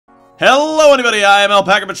Hello everybody, I am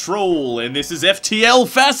alpacapatrol, and this is FTL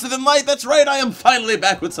Faster Than Light. That's right, I am finally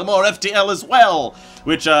back with some more FTL as well,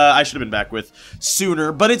 which I should have been back with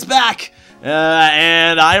sooner, but it's back,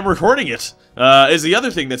 and I am recording it, is the other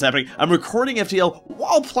thing that's happening. I'm recording FTL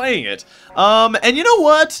while playing it, and you know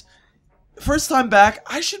what? First time back,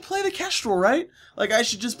 I should play the Kestrel, right? Like, I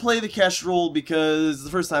should just play the Kestrel because it's the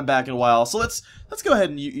first time back in a while. So let's go ahead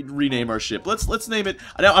and rename our ship. Let's name it.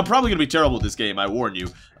 Now, I'm probably gonna be terrible at this game, I warn you.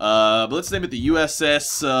 But let's name it the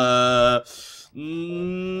USS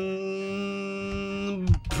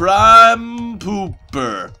Prime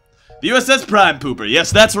Pooper. The USS Prime Pooper.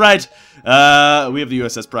 Yes, that's right. We have the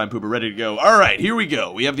USS Prime Pooper ready to go. All right, here we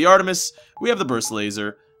go. We have the Artemis. We have the burst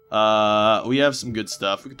laser. We have some good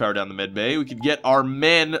stuff. We can power down the med bay. We could get our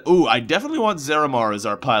men. Ooh, I definitely want Zeramar as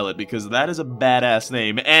our pilot because that is a badass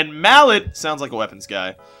name. And Mallet sounds like a weapons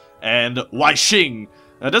guy. And Waixing.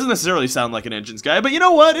 That doesn't necessarily sound like an engines guy, but you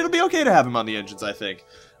know what? It'll be okay to have him on the engines, I think.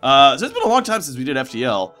 So it's been a long time since we did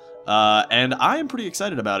FTL. And I am pretty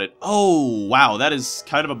excited about it. Oh, wow. That is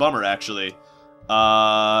kind of a bummer, actually. Can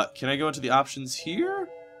I go into the options here?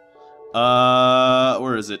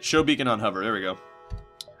 Where is it? Show beacon on hover. There we go.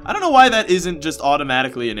 I don't know why that isn't just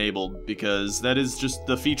automatically enabled, because that is just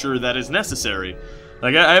the feature that is necessary.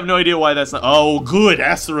 Like, I have no idea why that's not— oh, good!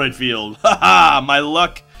 Asteroid field! Haha! My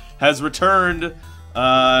luck has returned to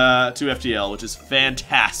FTL, which is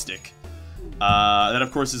fantastic. That,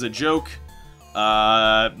 of course, is a joke.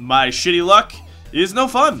 My shitty luck is no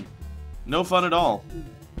fun. No fun at all.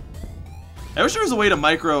 I wish there was a way to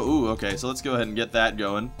micro— ooh, okay, so let's go ahead and get that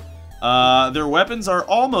going. Their weapons are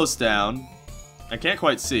almost down. I can't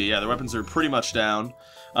quite see. Yeah, the weapons are pretty much down.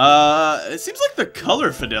 It seems like the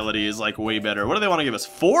color fidelity is, like, way better. What do they want to give us?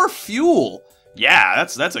 4 fuel! Yeah,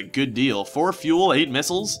 that's a good deal. 4 fuel, 8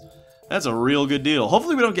 missiles? That's a real good deal.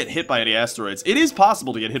 Hopefully we don't get hit by any asteroids. It is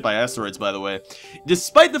possible to get hit by asteroids, by the way.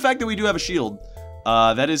 Despite the fact that we do have a shield.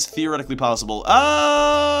 That is theoretically possible.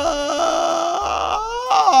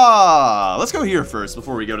 Let's go here first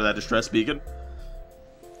before we go to that distress beacon.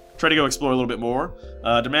 Try to go explore a little bit more.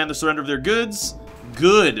 Demand the surrender of their goods.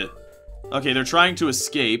 Good. Okay, they're trying to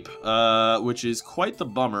escape, which is quite the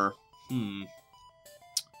bummer.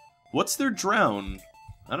 What's their drone?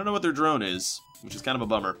 I don't know what their drone is, which is kind of a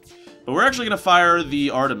bummer. But we're actually going to fire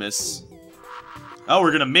the Artemis. Oh,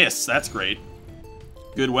 we're going to miss. That's great.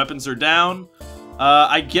 Good, weapons are down.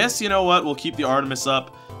 I guess, you know what? We'll keep the Artemis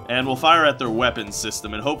up, and we'll fire at their weapons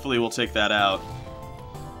system, and hopefully we'll take that out.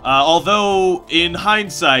 Although, in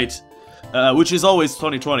hindsight, which is always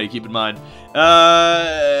 2020, keep in mind,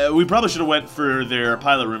 we probably should have went for their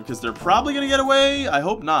pilot room, because they're probably going to get away. I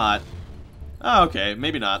hope not. Oh, okay.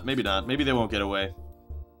 Maybe not. Maybe not. Maybe they won't get away.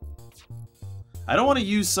 I don't want to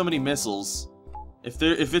use so many missiles.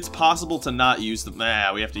 If it's possible to not use them,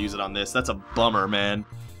 we have to use it on this. That's a bummer, man.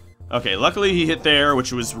 Okay, luckily he hit there,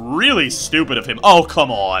 which was really stupid of him. Oh, come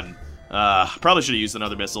on. Probably should have used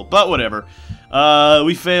another missile, but whatever.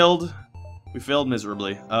 We failed. We failed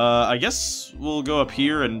miserably. I guess we'll go up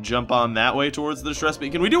here and jump on that way towards the distress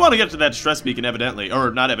beacon. We do want to get to that distress beacon, evidently.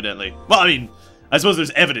 Or, not evidently. Well, I mean, I suppose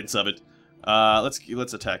there's evidence of it.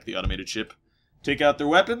 Let's attack the automated ship. Take out their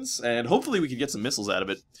weapons, and hopefully we can get some missiles out of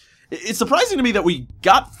it. It's surprising to me that we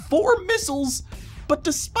got 4 missiles, but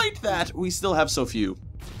despite that, we still have so few.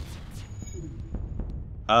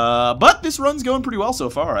 But this run's going pretty well so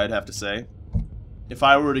far, I'd have to say. If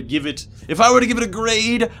I were to give it a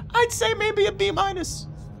grade, I'd say maybe a B-.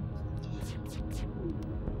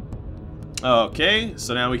 Okay,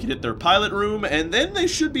 so now we can hit their pilot room, and then they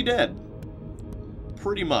should be dead.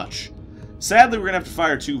 Pretty much. Sadly, we're gonna have to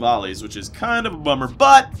fire 2 volleys, which is kind of a bummer,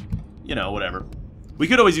 but, you know, whatever. We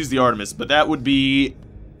could always use the Artemis, but that would be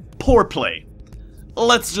poor play.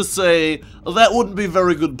 Let's just say that wouldn't be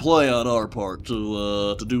very good play on our part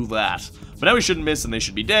to do that. But now we shouldn't miss, and they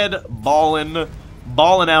should be dead. Ballin'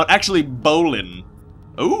 out. Actually, bowlin'.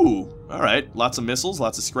 Ooh, all right. Lots of missiles,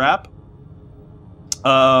 lots of scrap.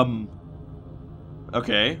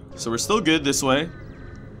 Okay, so we're still good this way.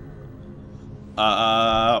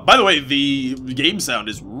 By the way, the game sound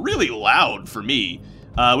is really loud for me,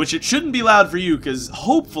 which it shouldn't be loud for you, because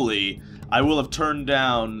hopefully I will have turned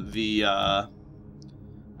down the,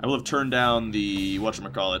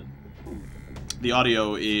 whatchamacallit, the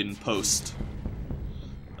audio in post.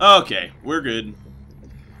 Okay, we're good.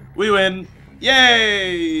 We win.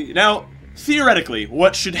 Yay! Now, theoretically,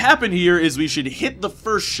 what should happen here is we should hit the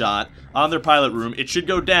first shot on their pilot room, it should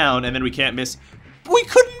go down, and then we can't miss. We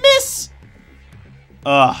couldn't miss!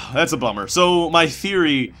 That's a bummer. So, my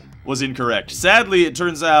theory was incorrect. Sadly, it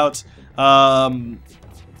turns out, it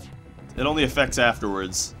only affects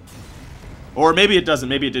afterwards. Or maybe it doesn't.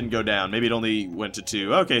 Maybe it didn't go down. Maybe it only went to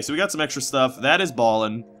 2. Okay, so we got some extra stuff. That is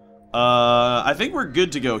ballin'. I think we're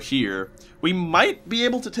good to go here. We might be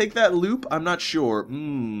able to take that loop. I'm not sure.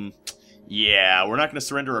 Yeah, we're not going to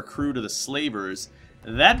surrender our crew to the slavers.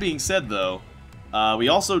 That being said, though, we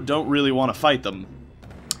also don't really want to fight them.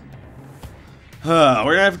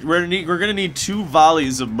 We're gonna need 2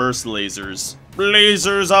 volleys of burst lasers.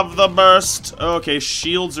 Lasers of the burst. Okay,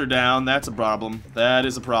 shields are down. That's a problem. That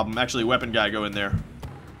is a problem. Actually, weapon guy, go in there.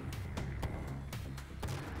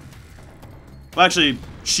 Well, actually,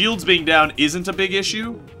 shields being down isn't a big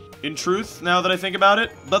issue, in truth, now that I think about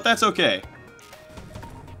it. But that's okay.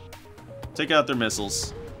 Take out their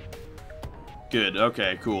missiles. Good,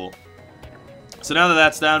 okay, cool. So now that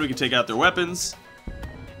that's down, we can take out their weapons.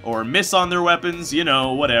 Or miss on their weapons, you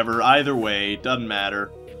know, whatever. Either way, doesn't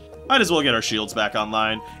matter. Might as well get our shields back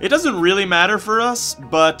online. It doesn't really matter for us,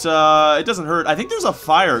 but it doesn't hurt. I think there's a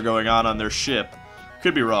fire going on their ship.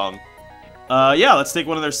 Could be wrong. Yeah, let's take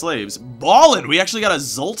one of their slaves. Ballin'! We actually got a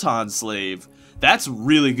Zoltan slave. That's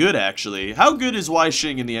really good, actually. How good is Wai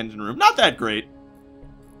Xing in the engine room? Not that great.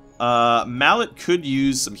 Mallet could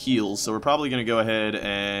use some heals, so we're probably going to go ahead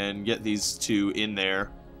and get these 2 in there.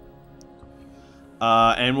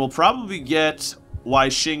 And we'll probably get Wai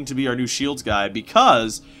Xing to be our new shields guy,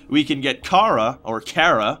 because we can get Kara, or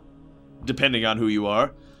Kara, depending on who you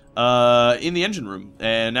are, in the engine room.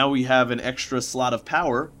 And now we have an extra slot of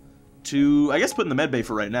power to, I guess, put in the medbay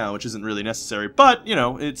for right now, which isn't really necessary. But, you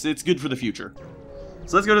know, it's good for the future.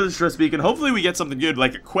 So let's go to the stress beacon. Hopefully we get something good,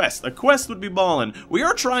 like a quest. A quest would be ballin'. We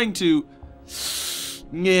are trying to...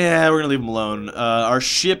 Yeah, we're gonna leave them alone. Our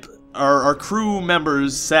ship... Our crew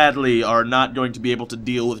members, sadly, are not going to be able to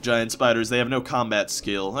deal with giant spiders. They have no combat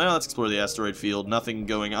skill. Well, let's explore the asteroid field. Nothing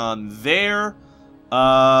going on there.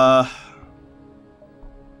 Well...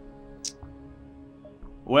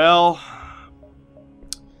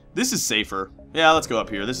 This is safer. Yeah, let's go up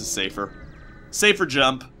here. This is safer. Safer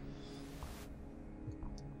jump.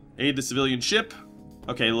 Aid the civilian ship.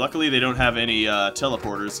 Okay, luckily they don't have any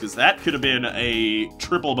teleporters, because that could have been a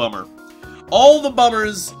triple bummer. All the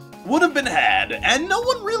bummers would have been had, and no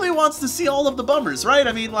one really wants to see all of the bummers, right?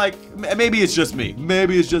 I mean, like, maybe it's just me.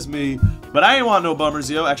 Maybe it's just me. But I ain't want no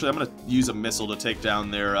bummers, yo. Actually, I'm going to use a missile to take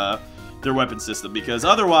down their weapon system, because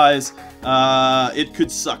otherwise, it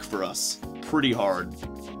could suck for us pretty hard.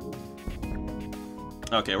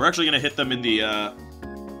 Okay, we're actually going to hit them in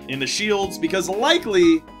the shields, because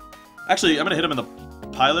likely... Actually, I'm going to hit them in the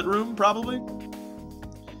pilot room, probably.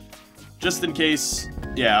 Just in case...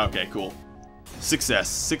 Yeah, okay, cool. Success.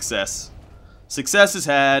 Success. Success is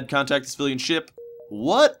had. Contact the civilian ship.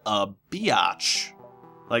 What a biatch.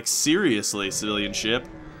 Like, seriously, civilian ship.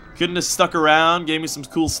 Couldn't have stuck around, gave me some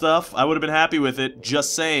cool stuff. I would have been happy with it,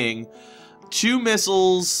 just saying. 2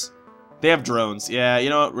 missiles. They have drones. Yeah, you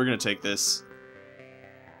know what? We're going to take this.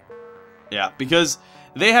 Yeah, because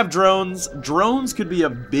they have drones. Drones could be a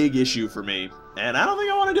big issue for me. And I don't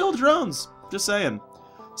think I want to deal with drones. Just saying.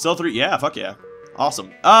 Cell 3, yeah, fuck yeah.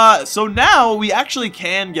 Awesome. So now we actually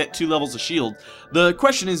can get 2 levels of shield. The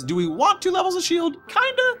question is, do we want 2 levels of shield?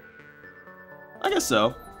 Kinda. I guess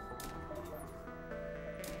so.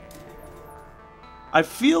 I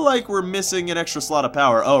feel like we're missing an extra slot of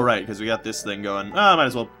power. Oh, right, because we got this thing going. Might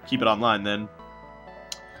as well keep it online then.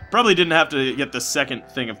 Probably didn't have to get the second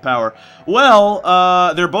thing of power. Well,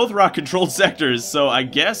 they're both rock-controlled sectors, so I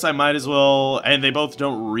guess I might as well... And they both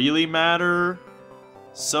don't really matter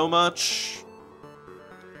so much.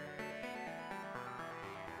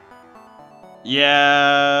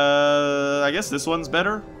 Yeah, I guess this one's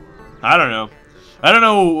better? I don't know. I don't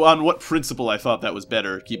know on what principle I thought that was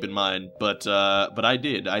better, keep in mind, but I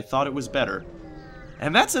did. I thought it was better.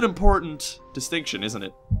 And that's an important distinction, isn't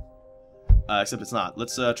it? Except it's not.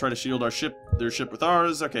 Let's try to shield our ship, their ship with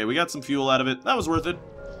ours. Okay, we got some fuel out of it. That was worth it.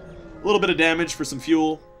 A little bit of damage for some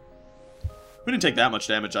fuel. We didn't take that much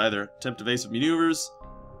damage either. Attempt evasive maneuvers.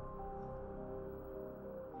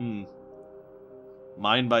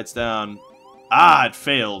 Mine bites down. Ah, it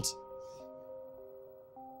failed.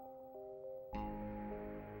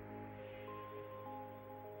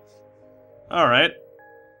 Alright.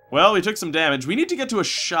 Well, we took some damage. We need to get to a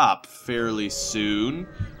shop fairly soon.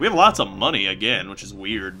 We have lots of money again, which is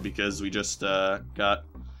weird because we just got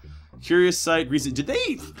Curious Sight. Did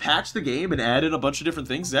they patch the game and add in a bunch of different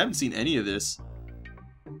things? I haven't seen any of this.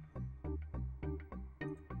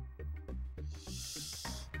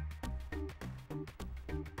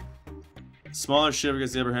 Smaller ship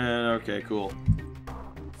against the upper hand. Okay, cool.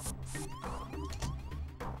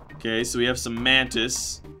 Okay, so we have some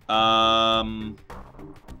Mantis.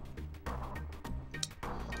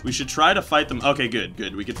 We should try to fight them. Okay, good,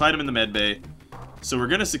 good. We can fight them in the med bay. So we're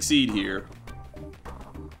gonna succeed here.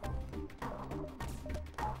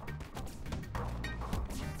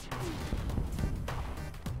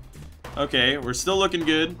 Okay, we're still looking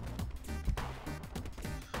good.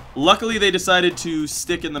 Luckily, they decided to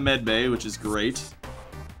stick in the med bay, which is great.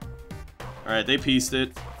 Alright, they pieced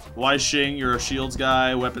it. Why Shing, you're a shields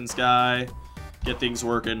guy, weapons guy. Get things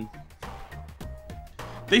working.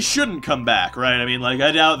 They shouldn't come back, right? I mean, like,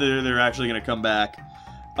 I doubt they're actually going to come back.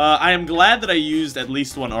 I am glad that I used at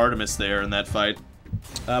least one Artemis there in that fight.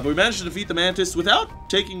 But we managed to defeat the Mantis without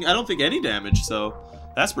taking, I don't think, any damage, so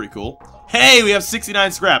that's pretty cool. Hey, we have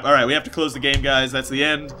 69 scrap. Alright, we have to close the game, guys. That's the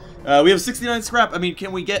end. We have 69 scrap. I mean,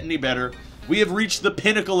 can we get any better? We have reached the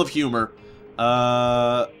pinnacle of humor.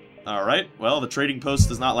 Alright. Well, the trading post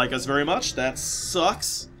does not like us very much. That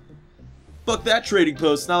sucks. Fuck that trading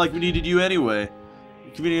post. It's not like we needed you anyway.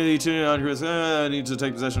 Community tuning on Chris. Need to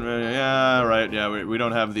take possession of it. Yeah, right. Yeah, we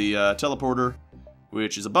don't have the teleporter,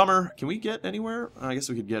 which is a bummer. Can we get anywhere? I guess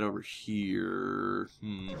we could get over here.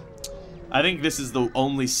 I think this is the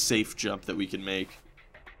only safe jump that we can make.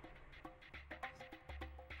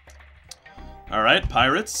 Alright,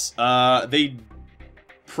 pirates. They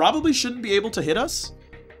probably shouldn't be able to hit us.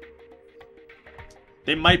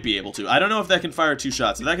 They might be able to. I don't know if that can fire 2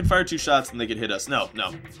 shots. If that can fire 2 shots, then they can hit us. No,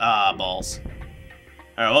 no. Ah, balls.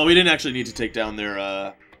 Alright, well, we didn't actually need to take down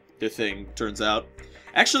their thing, turns out.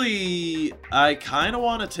 Actually, I kind of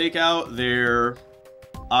want to take out their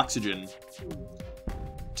oxygen,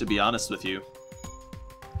 to be honest with you.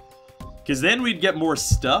 Because then we'd get more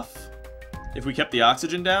stuff if we kept the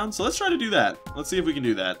oxygen down. So let's try to do that. Let's see if we can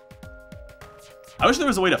do that. I wish there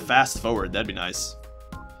was a way to fast forward. That'd be nice.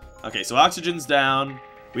 Okay, so oxygen's down.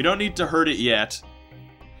 We don't need to hurt it yet,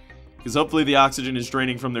 because hopefully the oxygen is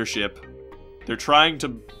draining from their ship. They're trying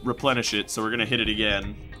to replenish it, so we're going to hit it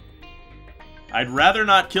again. I'd rather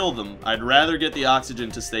not kill them. I'd rather get the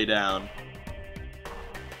oxygen to stay down.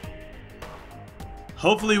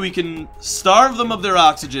 Hopefully we can starve them of their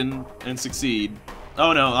oxygen and succeed.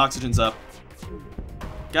 Oh no, oxygen's up.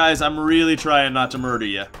 Guys, I'm really trying not to murder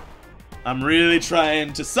you. I'm really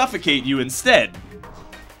trying to suffocate you instead.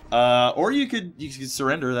 Or you could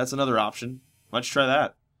surrender. That's another option. Why don't you try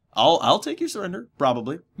that? I'll take your surrender.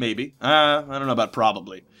 Probably. Maybe. I don't know about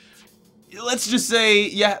probably. Let's just say,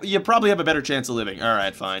 yeah, you probably have a better chance of living.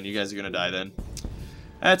 Alright, fine. You guys are gonna die then.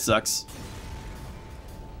 That sucks.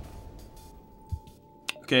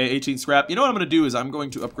 Okay, 18 scrap. You know what I'm gonna do is I'm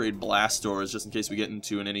going to upgrade blast doors just in case we get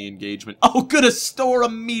into any engagement. Oh, gonna store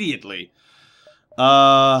immediately!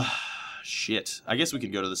 Shit. I guess we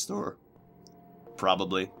could go to the store.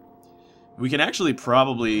 Probably. We can actually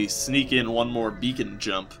probably sneak in one more beacon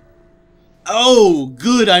jump. Oh,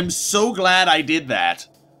 good. I'm so glad I did that.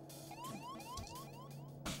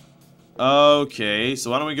 Okay,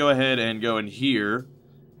 so why don't we go ahead and go in here.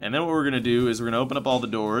 And then what we're going to do is we're going to open up all the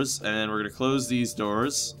doors, and then we're going to close these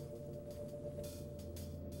doors.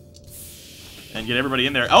 And get everybody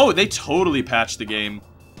in there. Oh, they totally patched the game.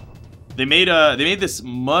 They made this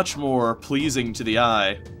much more pleasing to the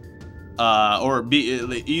eye. Or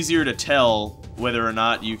be easier to tell whether or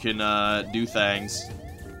not you can do things.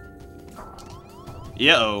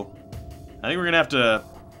 Yeah-oh. I think we're gonna have to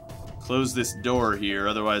close this door here,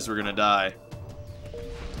 otherwise we're gonna die.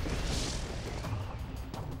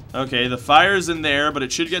 Okay, the fire's in there, but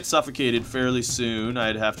it should get suffocated fairly soon,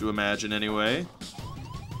 I'd have to imagine anyway.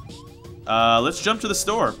 Let's jump to the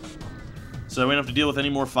store, so we don't have to deal with any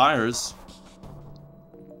more fires.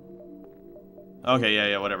 Okay,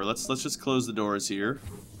 yeah, whatever. Let's just close the doors here.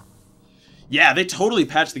 Yeah, they totally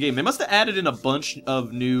patched the game. They must have added in a bunch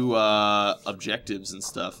of new objectives and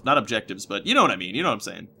stuff. Not objectives, but you know what I mean. You know what I'm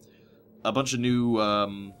saying. A bunch of new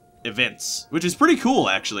events, which is pretty cool,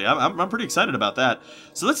 actually. I'm pretty excited about that.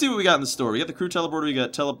 So let's see what we got in the store. We got the crew teleporter. We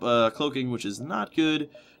got cloaking, which is not good.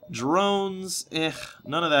 Drones,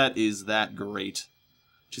 none of that is that great.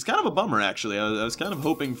 Which is kind of a bummer, actually. I was kind of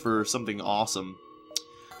hoping for something awesome.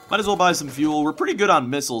 Might as well buy some fuel. We're pretty good on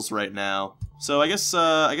missiles right now. So I guess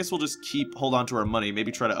we'll just hold on to our money.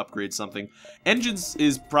 Maybe try to upgrade something. Engines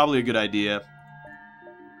is probably a good idea.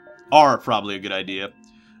 Are probably a good idea.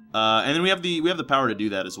 And then we have the power to do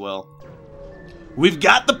that as well. We've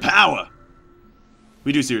got the power!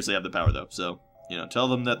 We do seriously have the power, though. So, you know, tell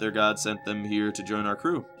them that their god sent them here to join our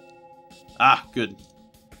crew. Ah, good.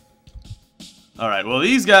 Alright, well,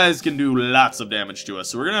 these guys can do lots of damage to us,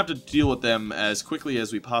 so we're gonna have to deal with them as quickly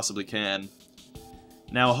as we possibly can.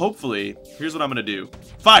 Now, hopefully, here's what I'm gonna do.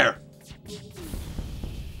 Fire!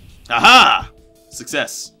 Aha!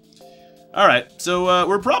 Success. Alright, so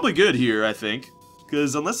we're probably good here, I think.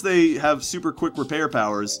 Because unless they have super quick repair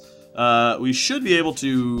powers, we should be able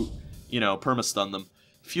to, you know, perma-stun them.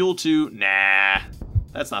 Fuel 2, nah.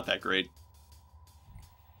 That's not that great.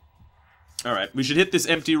 Alright, we should hit this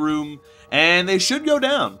empty room, and they should go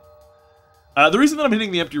down. The reason that I'm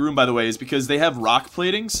hitting the empty room, by the way, is because they have rock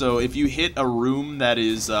plating, so if you hit a room that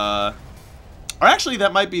is, or actually,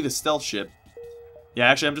 that might be the stealth ship. Yeah,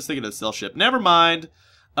 actually, I'm just thinking of the stealth ship. Never mind.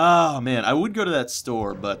 Oh, man, I would go to that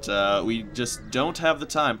store, but we just don't have the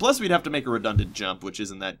time. Plus, we'd have to make a redundant jump, which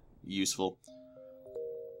isn't that useful.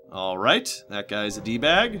 Alright, that guy's a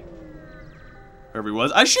D-bag. Wherever he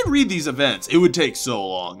was. I should read these events. It would take so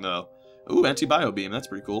long, though. Ooh, anti-bio beam, that's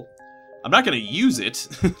pretty cool. I'm not gonna use it,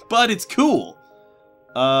 but it's cool.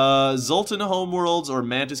 Zoltan Homeworlds or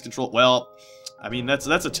Mantis Control. Well, I mean, that's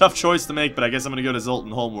a tough choice to make, but I guess I'm gonna go to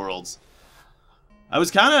Zoltan Homeworlds. I was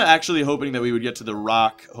kind of actually hoping that we would get to the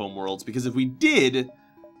Rock Homeworlds, because if we did,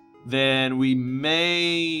 then we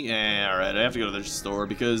may... alright, I have to go to the store,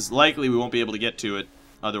 because likely we won't be able to get to it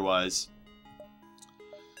otherwise.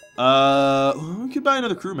 We could buy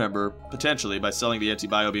another crew member, potentially, by selling the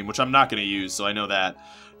anti-bio beam, which I'm not going to use, so I know that.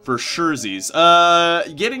 For surezies.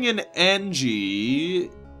 Getting an NG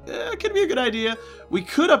could be a good idea. We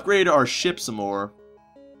could upgrade our ship some more.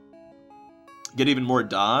 Get even more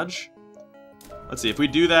dodge. Let's see, if we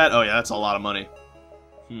do that... oh yeah, that's a lot of money.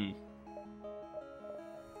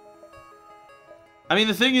 I mean,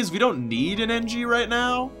 the thing is, we don't need an NG right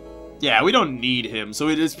now. Yeah, we don't need him, so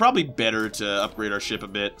it is probably better to upgrade our ship a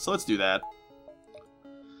bit. So let's do that.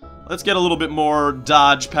 Let's get a little bit more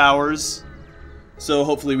dodge powers. So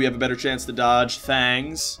hopefully we have a better chance to dodge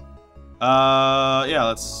Thangs. Yeah,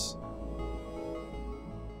 let's...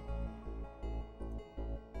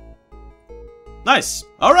 nice!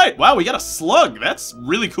 Alright, wow, we got a slug! That's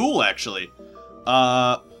really cool, actually.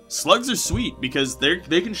 Slugs are sweet, because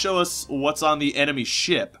they can show us what's on the enemy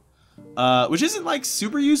ship. Which isn't, like,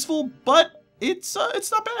 super useful, but it's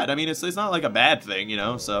not bad. I mean, it's not, like, a bad thing, you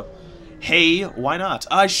know, so... hey, why not?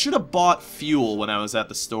 I should have bought fuel when I was at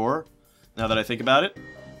the store, now that I think about it.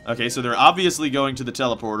 Okay, so they're obviously going to the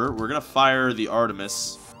teleporter. We're gonna fire the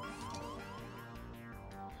Artemis.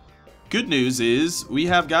 Good news is, we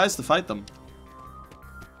have guys to fight them.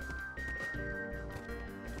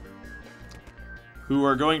 Who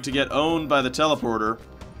are going to get owned by the teleporter.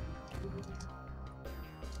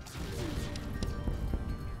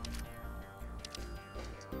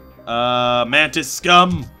 Mantis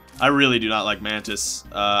scum! I really do not like Mantis.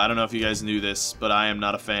 I don't know if you guys knew this, but I am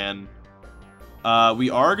not a fan. We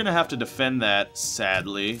are gonna have to defend that,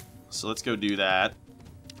 sadly. So let's go do that.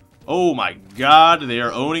 Oh my god, they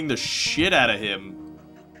are owning the shit out of him.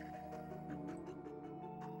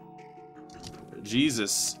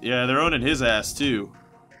 Jesus. Yeah, they're owning his ass, too.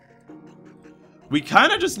 We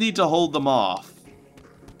kind of just need to hold them off.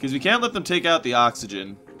 Because we can't let them take out the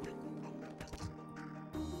oxygen.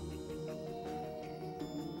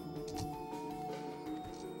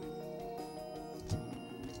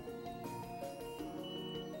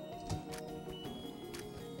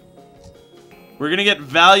 We're gonna get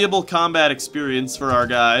valuable combat experience for our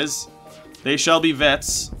guys. They shall be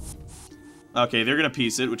vets. Okay, they're gonna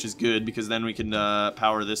piece it, which is good, because then we can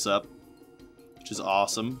power this up. Which is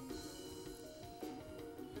awesome.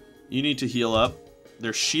 You need to heal up.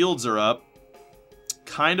 Their shields are up.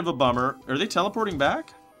 Kind of a bummer. Are they teleporting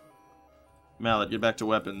back? Mallet, get back to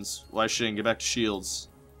weapons. Why Shing, get back to shields.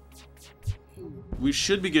 We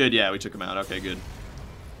should be good. Yeah, we took them out. Okay, good.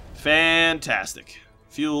 Fantastic.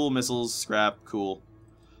 Fuel, missiles, scrap, cool.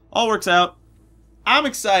 All works out. I'm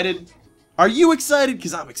excited. Are you excited?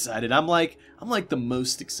 Because I'm excited. I'm like the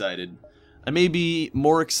most excited. I may be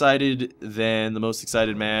more excited than the most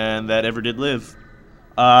excited man that ever did live.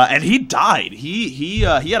 And he died. He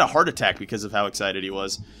had a heart attack because of how excited he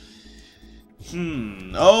was.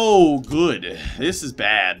 Oh, good. This is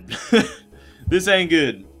bad. This ain't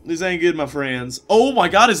good. This ain't good, my friends. Oh my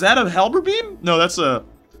god, is that a halberd beam? No, that's a...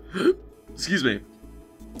 excuse me.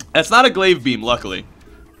 That's not a glaive beam, luckily.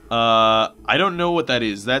 I don't know what that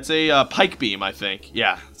is. That's a pike beam, I think.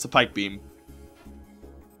 Yeah, it's a pike beam.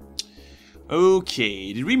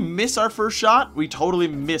 Okay, did we miss our first shot? We totally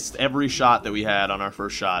missed every shot that we had on our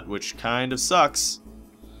first shot, which kind of sucks.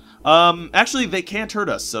 Actually, they can't hurt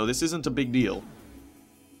us, so this isn't a big deal.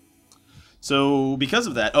 So, because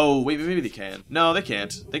of that... oh, wait, maybe they can. No, they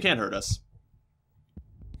can't. They can't hurt us.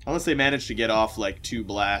 Unless they manage to get off, like, 2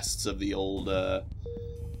 blasts of the old,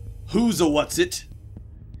 Who's-a-what's-it?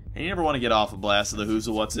 And you never want to get off a blast of the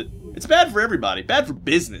Who's-a-what's-it. It's bad for everybody. Bad for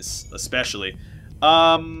business, especially.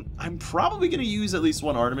 I'm probably going to use at least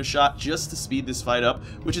 1 Artemis shot just to speed this fight up,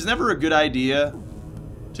 which is never a good idea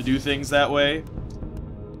to do things that way.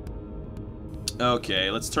 Okay,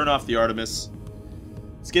 let's turn off the Artemis.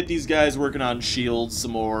 Let's get these guys working on shields some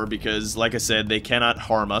more, because, like I said, they cannot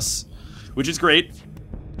harm us, which is great.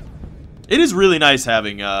 It is really nice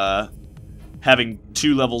having, having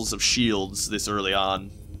 2 levels of shields this early on.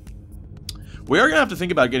 We are going to have to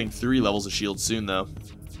think about getting 3 levels of shields soon, though.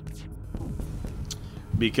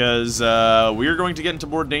 Because, we are going to get into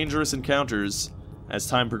more dangerous encounters as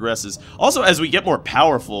time progresses. Also, as we get more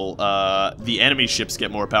powerful, the enemy ships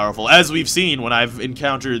get more powerful, as we've seen when I've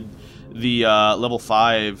encountered the level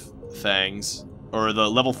 5 things, or the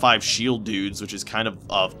level 5 shield dudes, which is kind of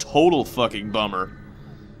a total fucking bummer.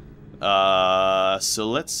 So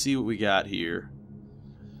let's see what we got here.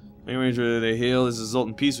 They hail. This is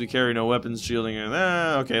Zoltan peace. We carry no weapons, shielding.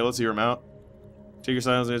 Okay, let's hear them out. Take your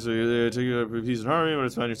silence, take your peace and harmony, but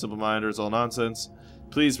it's found your simple mind, or it's all nonsense.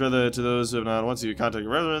 Please, brother, to those who have not once you contact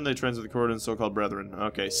your brethren, they translate the coordinates, so-called brethren.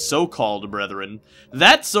 Okay, so-called brethren.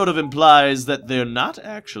 That sort of implies that they're not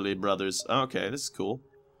actually brothers. Okay, this is cool.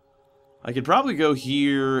 I could probably go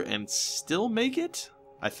here and still make it,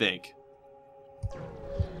 I think.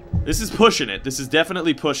 This is pushing it. This is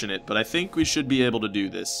definitely pushing it, but I think we should be able to do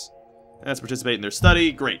this. Let's participate in their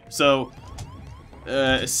study. Great. So,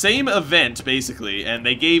 same event, basically, and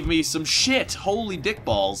they gave me some shit. Holy dick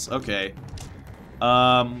balls. Okay.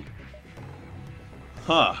 Huh.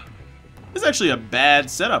 This is actually a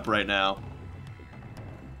bad setup right now.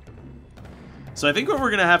 So I think what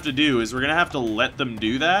we're gonna have to do is we're gonna have to let them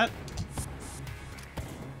do that.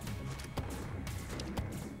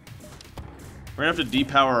 We're gonna have to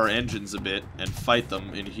depower our engines a bit and fight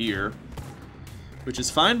them in here. Which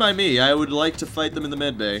is fine by me. I would like to fight them in the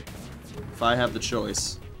medbay, if I have the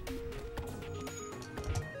choice.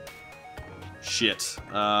 Shit.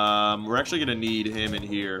 We're actually gonna need him in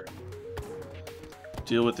here.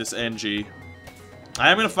 Deal with this NG. I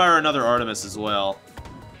am gonna fire another Artemis as well.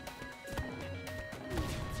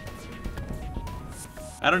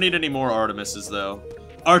 I don't need any more Artemises, though.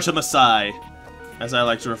 Artemisi, as I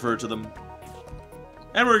like to refer to them.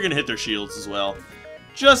 And we're gonna hit their shields as well.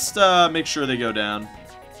 Just, make sure they go down.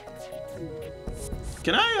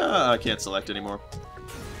 Can I can't select anymore.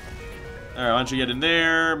 Alright, why don't you get in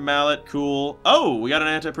there? Mallet, cool. Oh, we got an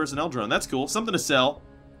anti-personnel drone. That's cool. Something to sell.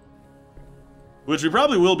 Which we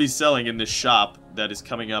probably will be selling in this shop that is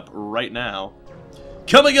coming up right now.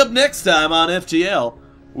 Coming up next time on FTL,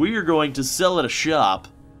 we are going to sell at a shop.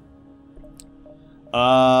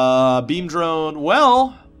 Beam drone.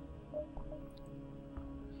 Well,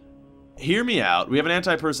 hear me out. We have an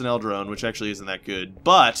anti-personnel drone, which actually isn't that good.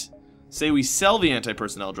 But, say we sell the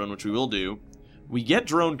anti-personnel drone, which we will do. We get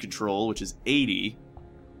drone control, which is 80.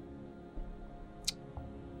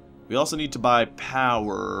 We also need to buy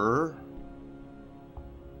power,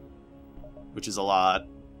 which is a lot.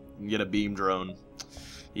 And get a beam drone.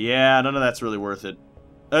 Yeah, none of that's really worth it.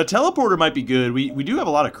 A teleporter might be good. We do have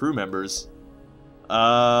a lot of crew members.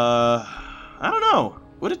 I don't know.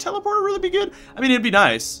 Would a teleporter really be good? I mean, it'd be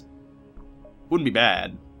nice. Wouldn't be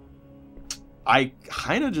bad. I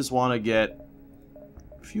kind of just want to get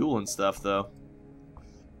fuel and stuff, though.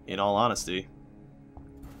 In all honesty.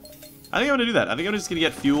 I think I'm going to do that. I think I'm just going to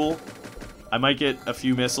get fuel. I might get a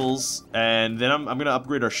few missiles. And then I'm going to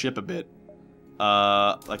upgrade our ship a bit.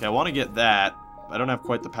 Like, I want to get that. I don't have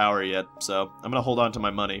quite the power yet. So, I'm going to hold on to my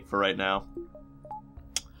money for right now.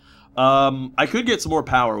 I could get some more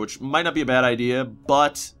power, which might not be a bad idea.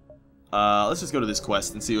 But, let's just go to this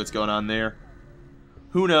quest and see what's going on there.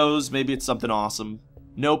 Who knows? Maybe it's something awesome.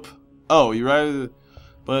 Nope. Oh, you're right.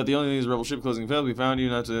 But the only thing is rebel ship closing failed. We found you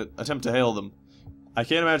not to attempt to hail them. I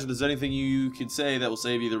can't imagine there's anything you could say that will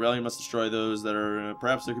save you. The rebellion must destroy those that are...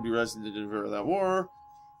 perhaps there could be resting to defer that war.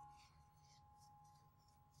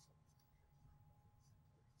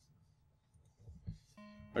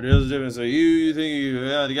 Our deals different. So you think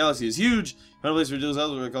the galaxy is huge. Found a place for deals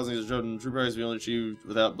elsewhere causing us to show true price we only achieved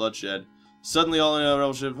without bloodshed. Suddenly all in a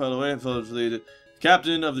rebel ship fell away and fell to the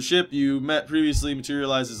captain of the ship you met previously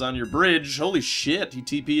materializes on your bridge. Holy shit, he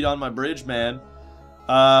TP'd on my bridge, man.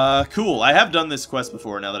 Cool. I have done this quest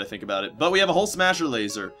before now that I think about it. But we have a whole smasher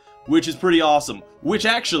laser, which is pretty awesome. Which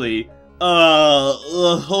actually,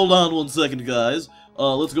 hold on one second, guys.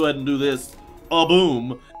 Let's go ahead and do this.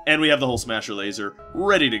 Boom. And we have the whole smasher laser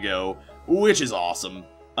ready to go, which is awesome.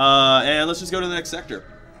 And let's just go to the next sector.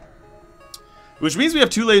 Which means we have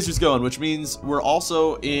 2 lasers going, which means we're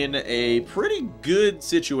also in a pretty good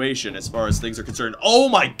situation as far as things are concerned. Oh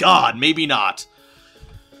my god, maybe not.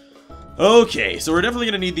 Okay, so we're definitely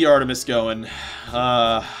going to need the Artemis going.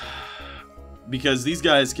 Because these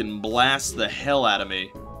guys can blast the hell out of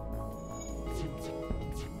me.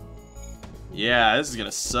 Yeah, this is going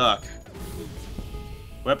to suck.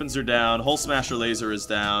 Weapons are down. Hole Smasher Laser is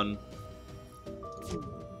down.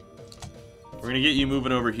 We're gonna get you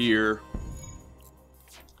moving over here.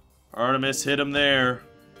 Artemis, hit him there.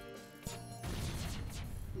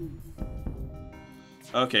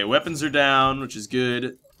 Okay, weapons are down, which is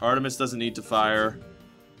good. Artemis doesn't need to fire.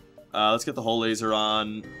 Let's get the Hole Laser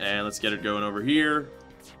on, and let's get it going over here.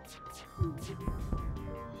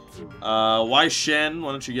 Why Shen?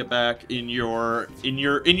 Why don't you get back in your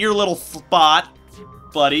little spot,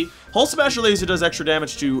 buddy? Hole Smasher Laser does extra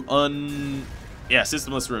damage to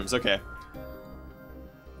systemless rooms. Okay.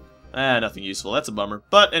 Nothing useful. That's a bummer.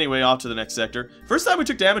 But anyway, off to the next sector. First time we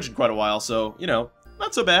took damage in quite a while, so, you know,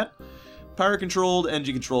 not so bad. Pirate-controlled,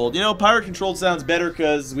 NG-controlled. You know, pirate-controlled sounds better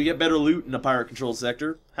because we get better loot in a pirate-controlled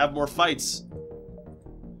sector. Have more fights.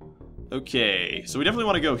 Okay, so we definitely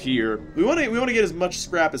want to go here. We want to get as much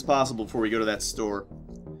scrap as possible before we go to that store.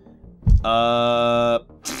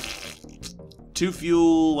 2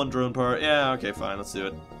 fuel, 1 drone part. Yeah, okay, fine, let's do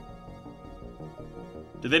it.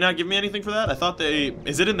 Did they not give me anything for that? I thought they...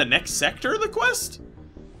 Is it in the next sector, the quest?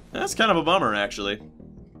 That's kind of a bummer, actually.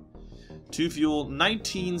 2 fuel,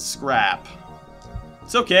 19 scrap.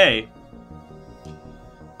 It's okay.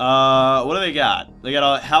 What do they got? They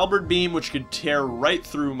got a halberd beam, which could tear right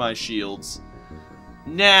through my shields.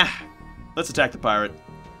 Nah. Let's attack the pirate.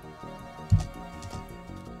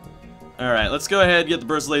 Alright, let's go ahead and get the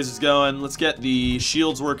burst lasers going. Let's get the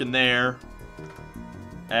shields working there.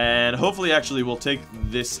 And hopefully, actually, we'll take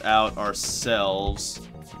this out ourselves.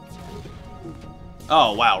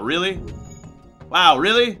 Oh, wow, really? Wow,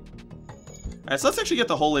 really? Alright, so let's actually get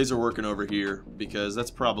the Hole Laser working over here, because that's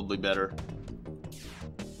probably better.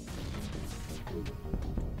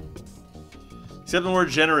 Accept the more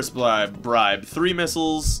generous bribe. 3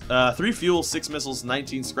 missiles, 3 fuel, 6 missiles,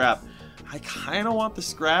 19 scrap. I kind of want the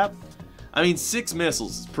scrap. I mean, 6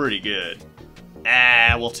 missiles is pretty good.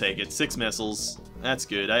 We'll take it. 6 missiles. That's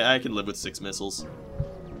good. I can live with 6 missiles.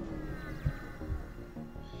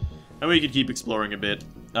 And we could keep exploring a bit.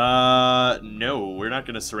 No, we're not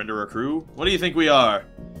gonna surrender our crew. What do you think we are?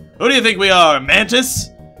 Who do you think we are, Mantis?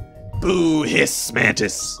 Boo, hiss,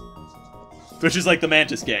 Mantis. Which is like the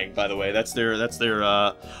Mantis gang, by the way. That's their,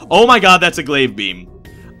 oh my god, that's a glaive beam.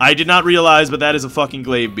 I did not realize, but that is a fucking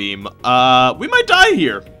glaive beam. We might die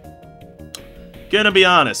here. Gonna be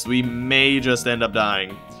honest, we may just end up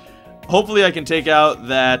dying. Hopefully I can take out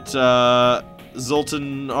that,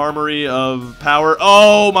 Zoltan Armory of Power.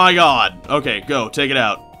 Oh my god! Okay, go, take it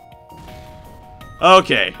out.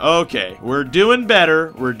 Okay, okay. We're doing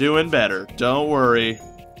better. We're doing better. Don't worry.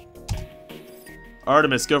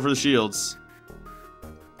 Artemis, go for the shields.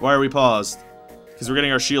 Why are we paused? Because we're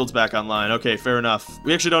getting our shields back online. Okay, fair enough.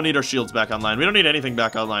 We actually don't need our shields back online. We don't need anything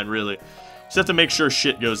back online, really. Just have to make sure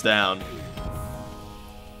shit goes down.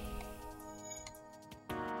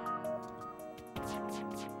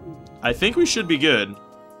 I think we should be good.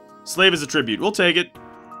 Slave is a tribute. We'll take it.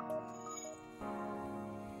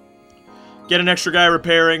 Get an extra guy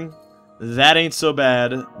repairing. That ain't so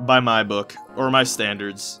bad by my book. Or my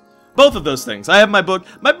standards. Both of those things. I have my book.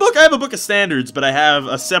 I have a book of standards, but I have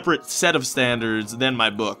a separate set of standards than my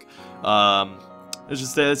book. It's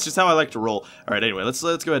just how I like to roll. Alright, anyway, let's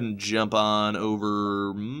go ahead and jump on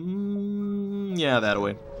over... yeah, that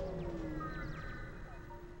way.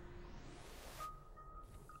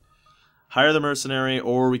 Hire the mercenary,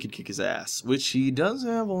 or we could kick his ass. Which he does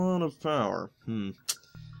have a lot of power.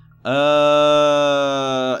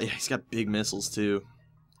 Yeah, he's got big missiles, too.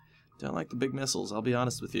 Don't like the big missiles, I'll be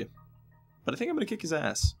honest with you. But I think I'm gonna kick his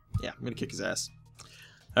ass. Yeah, I'm gonna kick his ass.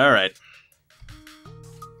 Alright.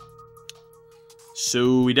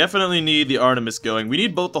 So, we definitely need the Artemis going. We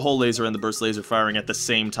need both the Hole Laser and the Burst Laser firing at the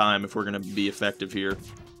same time if we're gonna be effective here.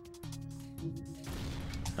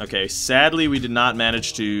 Okay, sadly we did not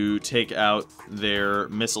manage to take out their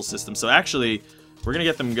missile system. So actually, we're gonna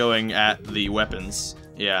get them going at the weapons.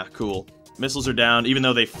 Yeah, cool. Missiles are down, even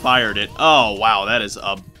though they fired it. Oh, wow, that is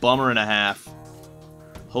a bummer and a half.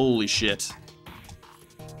 Holy shit.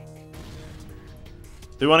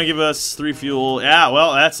 They want to give us 3 fuel. Yeah,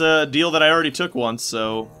 well, that's a deal that I already took once,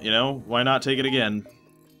 so, you know, why not take it again?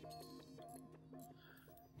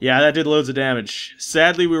 Yeah, that did loads of damage.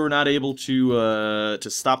 Sadly, we were not able to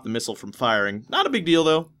stop the missile from firing. Not a big deal,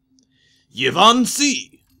 though.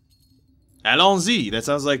 Y'avancez! Allons-y. That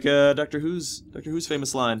sounds like Doctor Who's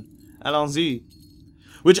famous line. Allons-y.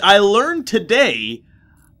 Which I learned today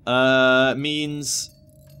means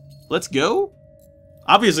let's go?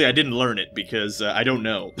 Obviously, I didn't learn it because I don't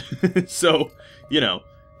know. So, you know,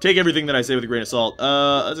 take everything that I say with a grain of salt. Do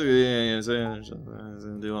all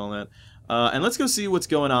that. And let's go see what's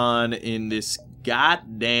going on in this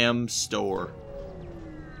goddamn store.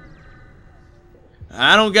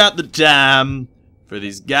 I don't got the time for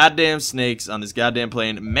these goddamn snakes on this goddamn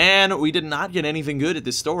plane. Man, we did not get anything good at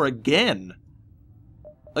this store again.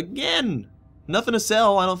 Again. Nothing to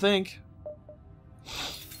sell, I don't think.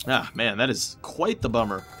 Ah, man, that is quite the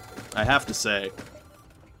bummer, I have to say.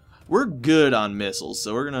 We're good on missiles,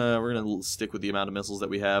 so we're gonna stick with the amount of missiles that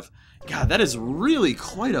we have. God, that is really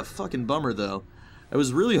quite a fucking bummer, though. I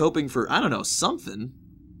was really hoping for, I don't know, something.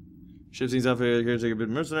 Ship seems outfit, here to take a bit of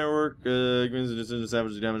mercenary work.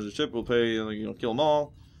 Salvage the damage to the ship. We'll pay, kill them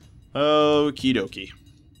all. Okie dokie.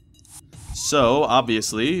 So,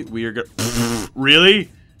 obviously, we are gonna... Really?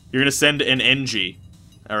 You're gonna send an NG.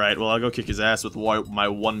 Alright, well, I'll go kick his ass with my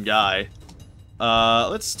one guy.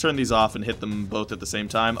 Let's turn these off and hit them both at the same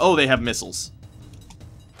time. Oh, they have missiles.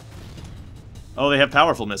 Oh, they have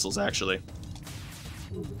powerful missiles, actually.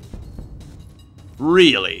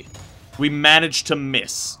 Really? We managed to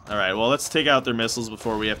miss. Alright, well, let's take out their missiles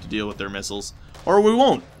before we have to deal with their missiles. Or we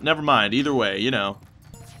won't. Never mind. Either way, you know.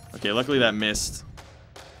 Okay, luckily that missed.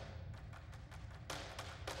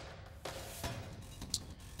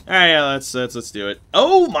 Alright, yeah, let's do it.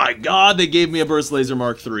 Oh my god, they gave me a Burst Laser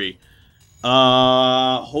Mark III.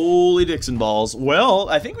 Holy Dixon balls. Well,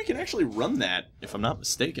 I think we can actually run that, if I'm not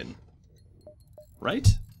mistaken. Right?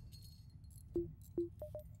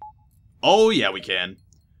 Oh, yeah, we can.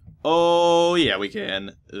 Oh, yeah, we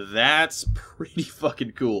can. That's pretty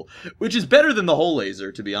fucking cool. Which is better than the whole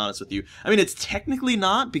laser, to be honest with you. I mean, it's technically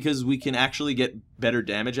not, because we can actually get better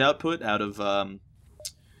damage output out of,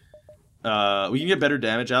 we can get better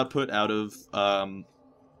damage output out of,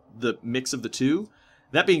 the mix of the two.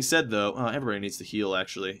 That being said, though, everybody needs to heal,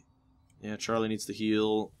 actually. Yeah, Charlie needs to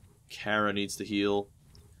heal. Kara needs to heal.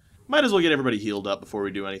 Might as well get everybody healed up before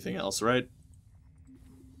we do anything else, right?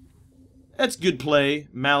 That's good play.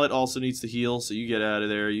 Mallet also needs to heal, so you get out of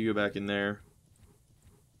there. You go back in there.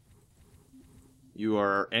 You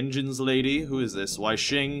are our engines lady. Who is this? Why,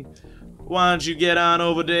 Shing? Why don't you get on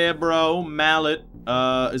over there, bro? Mallet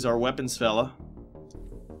is our weapons fella.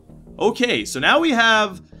 Okay, so now we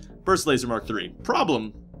have Burst Laser Mark III.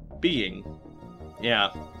 Problem being...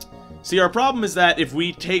 Yeah. See, our problem is that if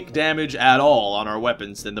we take damage at all on our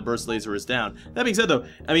weapons, then the Burst Laser is down. That being said, though,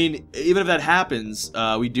 I mean, even if that happens,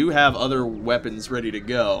 we do have other weapons ready to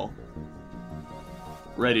go.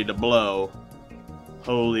 Ready to blow.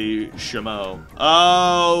 Holy shamo.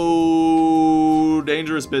 Oh,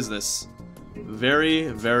 dangerous business. Very,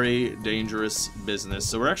 very dangerous business.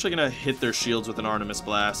 So we're actually going to hit their shields with an Artemis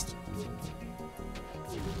Blast.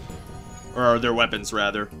 Or their weapons,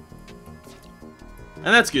 rather.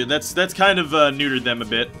 And that's good. That's kind of neutered them a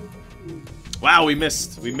bit. Wow, we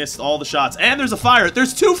missed. We missed all the shots. And there's a fire.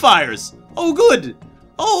 There's two fires. Oh, good.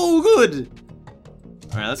 Oh, good.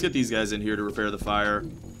 All right, let's get these guys in here to repair the fire.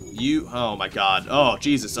 You... Oh, my God. Oh,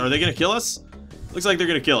 Jesus. Are they going to kill us? Looks like they're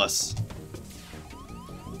going to kill us.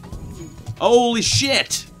 Holy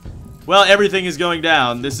shit. Well, everything is going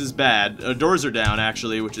down. This is bad. Doors are down,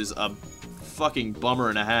 actually, which is a fucking bummer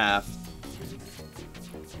and a half.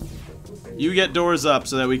 You get doors up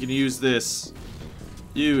so that we can use this.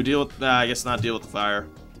 You deal with... I guess not deal with the fire.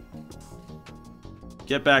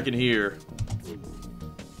 Get back in here.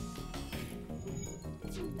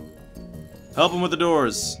 Help him with the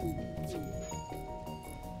doors.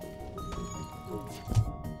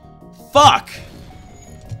 Fuck!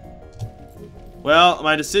 Well,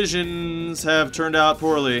 my decisions have turned out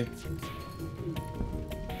poorly.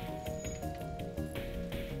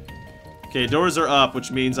 Okay, doors are up, which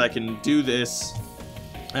means I can do this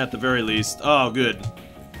at the very least. Oh, good.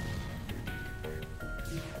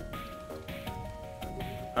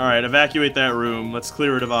 Alright, evacuate that room. Let's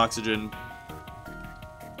clear it of oxygen.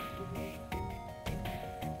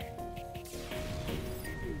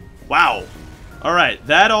 Wow. Alright,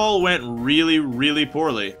 that all went really, really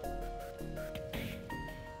poorly.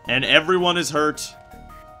 And everyone is hurt.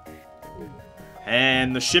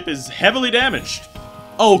 And the ship is heavily damaged.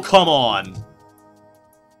 Oh, come on.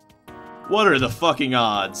 What are the fucking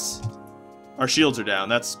odds? Our shields are down.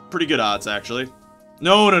 That's pretty good odds, actually.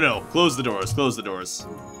 No, no, no. Close the doors. Close the doors.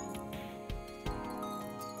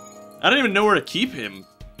 I don't even know where to keep him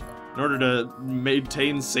in order to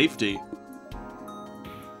maintain safety.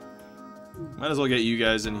 Might as well get you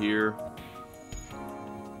guys in here.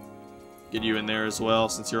 Get you in there as well,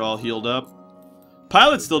 since you're all healed up.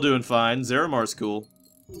 Pilot's still doing fine. Zeramar's cool.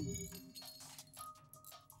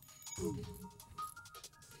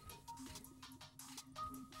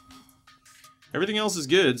 Everything else is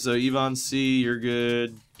good, so Yvonne C, you're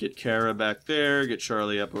good. Get Kara back there, get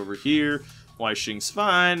Charlie up over here. Wai Xing's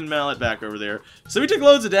fine, Mallet back over there. So we took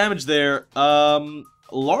loads of damage there.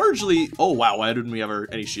 largely... Oh, wow, why didn't we have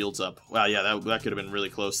any shields up? Wow, yeah, that could have been really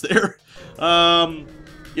close there.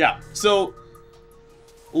 Yeah, so...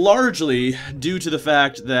 largely due to the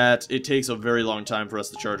fact that it takes a very long time for us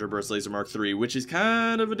to charge our Burst Laser Mark III, which is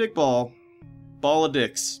kind of a dick ball. Ball of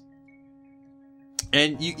dicks.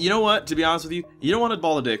 And you know what, to be honest with you, you don't want a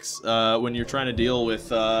ball of dicks when you're trying to deal with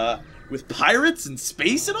pirates and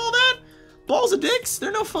space and all that. Balls of dicks,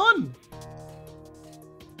 they're no fun.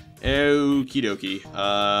 Okie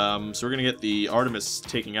dokie. So we're gonna get the Artemis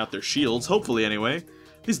taking out their shields, hopefully anyway.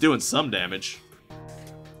 He's doing some damage.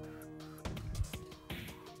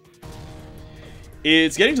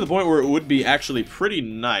 It's getting to the point where it would be actually pretty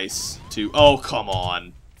nice to... Oh, come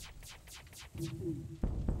on.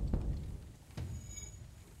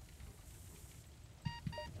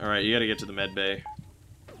 Alright, you gotta get to the med bay.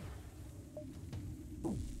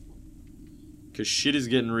 Because shit is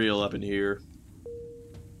getting real up in here.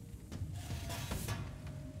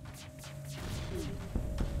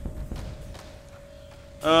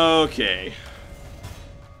 Okay.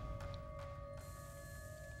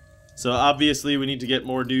 So obviously we need to get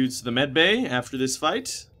more dudes to the med bay after this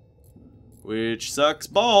fight. Which sucks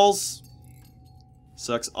balls.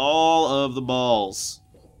 Sucks all of the balls.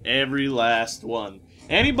 Every last one.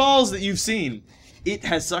 Any balls that you've seen, it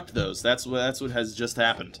has sucked those. That's what has just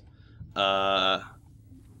happened.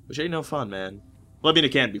 Which ain't no fun, man. Well, I mean,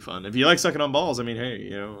 it can be fun. If you like sucking on balls, I mean, hey, you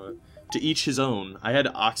know, to each his own. I had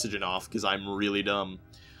oxygen off because I'm really dumb.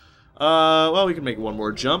 Well, we can make one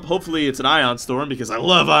more jump. Hopefully it's an ion storm because I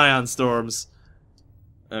love ion storms.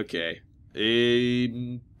 Okay.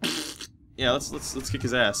 Yeah, let's kick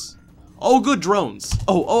his ass. Oh, good drones.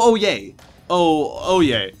 Oh, yay. Oh,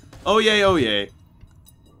 yay. Oh, yay, oh, yay.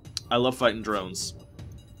 I love fighting drones.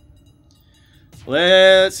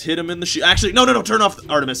 Let's hit him in the shoe. Actually, no, turn off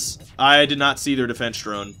Artemis. I did not see their defense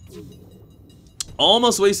drone.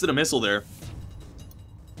 Almost wasted a missile there.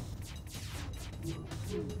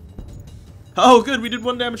 Oh, good, we did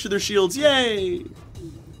 1 damage to their shields. Yay!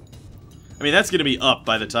 I mean, that's going to be up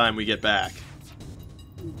by the time we get back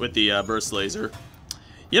with the Burst Laser.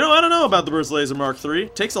 You know, I don't know about the Burst Laser Mark III.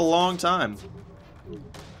 Takes a long time.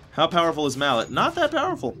 How powerful is Mallet? Not that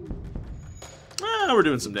powerful. We're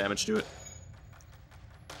doing some damage to it.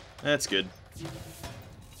 That's good.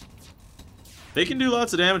 They can do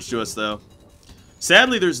lots of damage to us, though.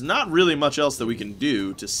 Sadly, there's not really much else that we can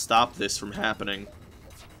do to stop this from happening.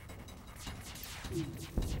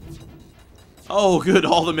 Oh, good.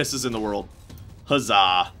 All the misses in the world.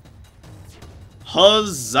 Huzzah.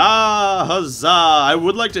 Huzzah! Huzzah! I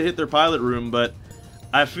would like to hit their pilot room, but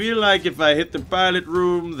I feel like if I hit the pilot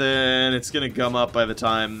room, then it's gonna gum up by the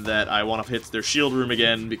time that I want to hit their shield room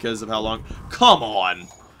again because of how long... Come on!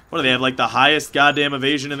 What do they have, like the highest goddamn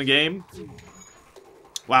evasion in the game?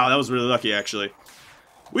 Wow, that was really lucky, actually.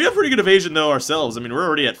 We have pretty good evasion, though, ourselves. I mean, we're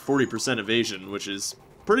already at 40% evasion, which is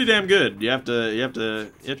pretty damn good. You have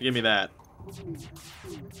to give me that.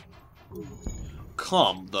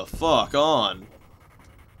 Come the fuck on.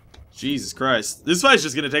 Jesus Christ. This fight's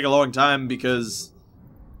just gonna take a long time because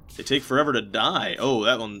they take forever to die. Oh,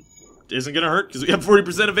 that one isn't gonna hurt because we have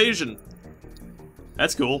 40% evasion.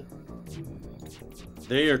 That's cool.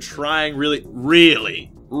 They are trying really.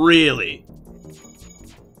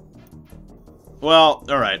 Well,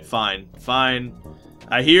 alright, fine.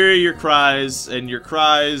 I hear your cries, and your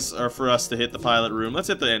cries are for us to hit the pilot room. Let's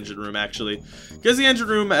hit the engine room, actually. Because the engine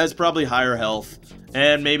room has probably higher health,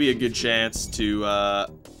 and maybe a good chance to,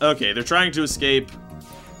 Okay, they're trying to escape.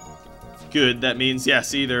 Good, that means, yeah,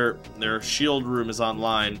 see, their shield room is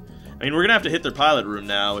online. I mean, we're gonna have to hit their pilot room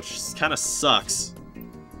now, which kind of sucks.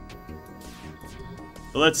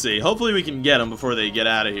 But let's see. Hopefully we can get them before they get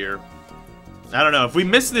out of here. I don't know. If we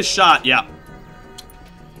miss this shot, yeah.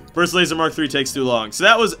 Burst Laser Mark III takes too long. So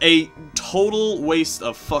that was a total waste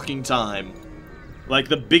of fucking time. Like,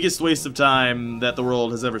 the biggest waste of time that the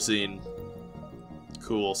world has ever seen.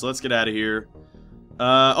 Cool. So let's get out of here.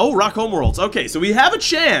 Oh, Rock Homeworlds. Okay, so we have a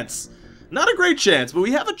chance. Not a great chance, but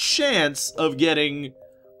we have a chance of getting,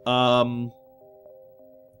 the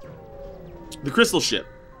Crystal Ship.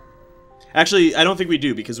 Actually, I don't think we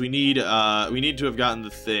do, because we need to have gotten the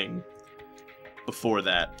thing before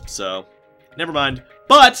that, so never mind.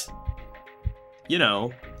 But, you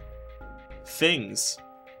know, things.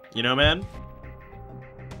 You know, man?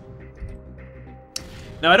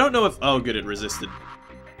 Now, I don't know if... Oh, good, it resisted.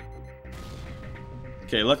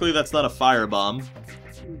 Okay, luckily that's not a firebomb.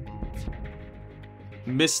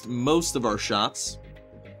 Missed most of our shots,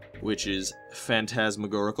 which is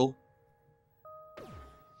phantasmagorical.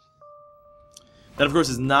 That, of course,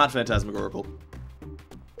 is not phantasmagorical.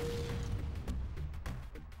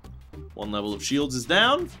 1 level of shields is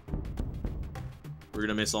down. We're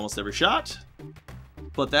gonna miss almost every shot.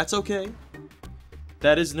 But that's okay.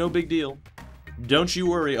 That is no big deal. Don't you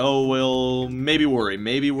worry. Oh, well, maybe worry.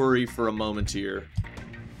 Maybe worry for a moment here.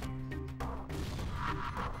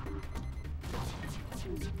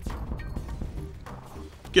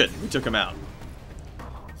 Good, we took him out.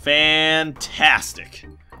 Fantastic.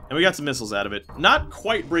 And we got some missiles out of it. Not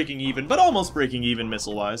quite breaking even, but almost breaking even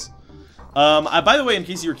missile-wise. By the way, in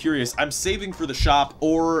case you were curious, I'm saving for the shop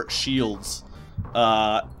or shields,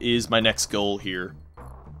 is my next goal here.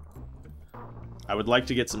 I would like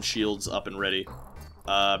to get some shields up and ready,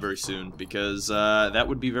 very soon, because, that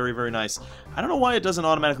would be very, very nice. I don't know why it doesn't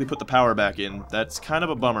automatically put the power back in. That's kind of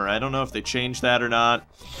a bummer. I don't know if they changed that or not.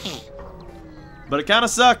 But it kind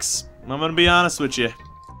of sucks. I'm gonna be honest with you.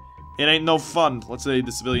 It ain't no fun. Let's say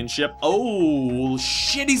the civilian ship. Oh,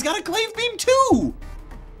 shit, he's got a glaive beam too!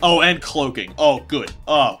 Oh, and cloaking. Oh, good.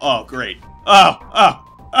 Oh, great.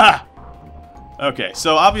 Okay,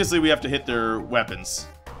 so obviously we have to hit their weapons.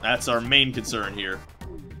 That's our main concern here.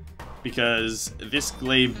 Because this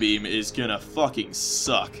glaive beam is gonna fucking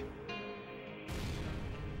suck.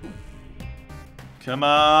 Come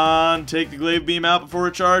on, take the glaive beam out before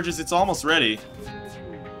it charges. It's almost ready.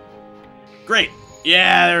 Great.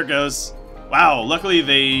 Yeah, there it goes. Wow, luckily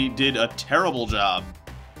they did a terrible job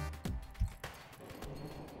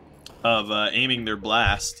of aiming their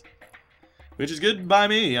blast, which is good by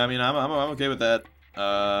me. I mean, I'm okay with that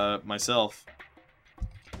myself.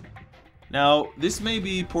 Now, this may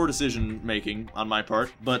be poor decision making on my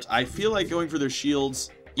part, but I feel like going for their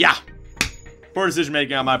shields. Yeah, poor decision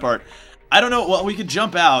making on my part. I don't know. Well, we could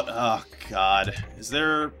jump out. Oh God, is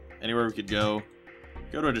there anywhere we could go?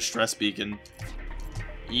 Go to a distress beacon.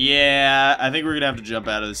 Yeah, I think we're gonna have to jump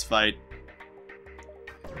out of this fight.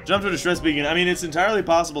 Jump to a distress beacon. I mean, it's entirely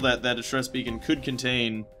possible that that distress beacon could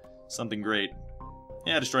contain something great.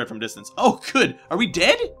 Yeah, destroy it from distance. Oh, good. Are we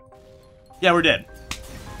dead? Yeah, we're dead.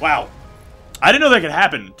 Wow. I didn't know that could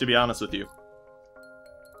happen, to be honest with you.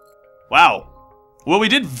 Wow. Well, we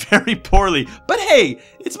did very poorly. But hey,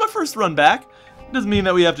 it's my first run back. Doesn't mean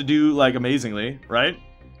that we have to do, like, amazingly, right?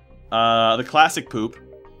 The classic poop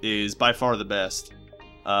is by far the best.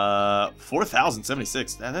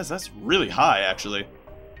 4,076. That's really high, actually.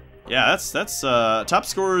 Yeah, that's top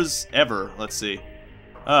scores ever. Let's see.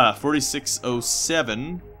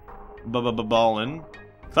 4607. Ballin'.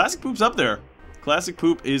 Classic poop's up there. Classic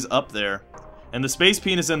poop is up there. And the space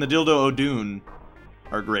penis and the dildo O'Doon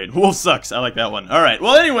are great. Wolf sucks. I like that one. Alright,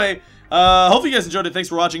 well anyway, hopefully you guys enjoyed it. Thanks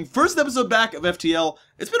for watching. First episode back of FTL.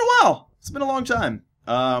 It's been a while. It's been a long time.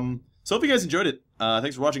 So hope you guys enjoyed it.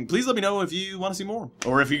 Thanks for watching. Please let me know if you want to see more.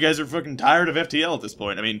 Or if you guys are fucking tired of FTL at this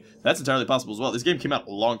point. I mean, that's entirely possible as well. This game came out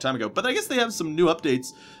a long time ago. But I guess they have some new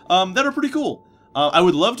updates that are pretty cool. I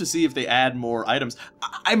would love to see if they add more items.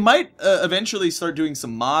 I might eventually start doing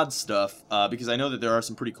some mod stuff. Because I know that there are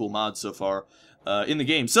some pretty cool mods so far in the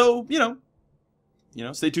game. So, you know,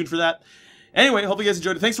 stay tuned for that. Anyway, hope you guys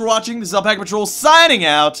enjoyed it. Thanks for watching. This is Alpacapatrol signing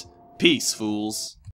out. Peace, fools.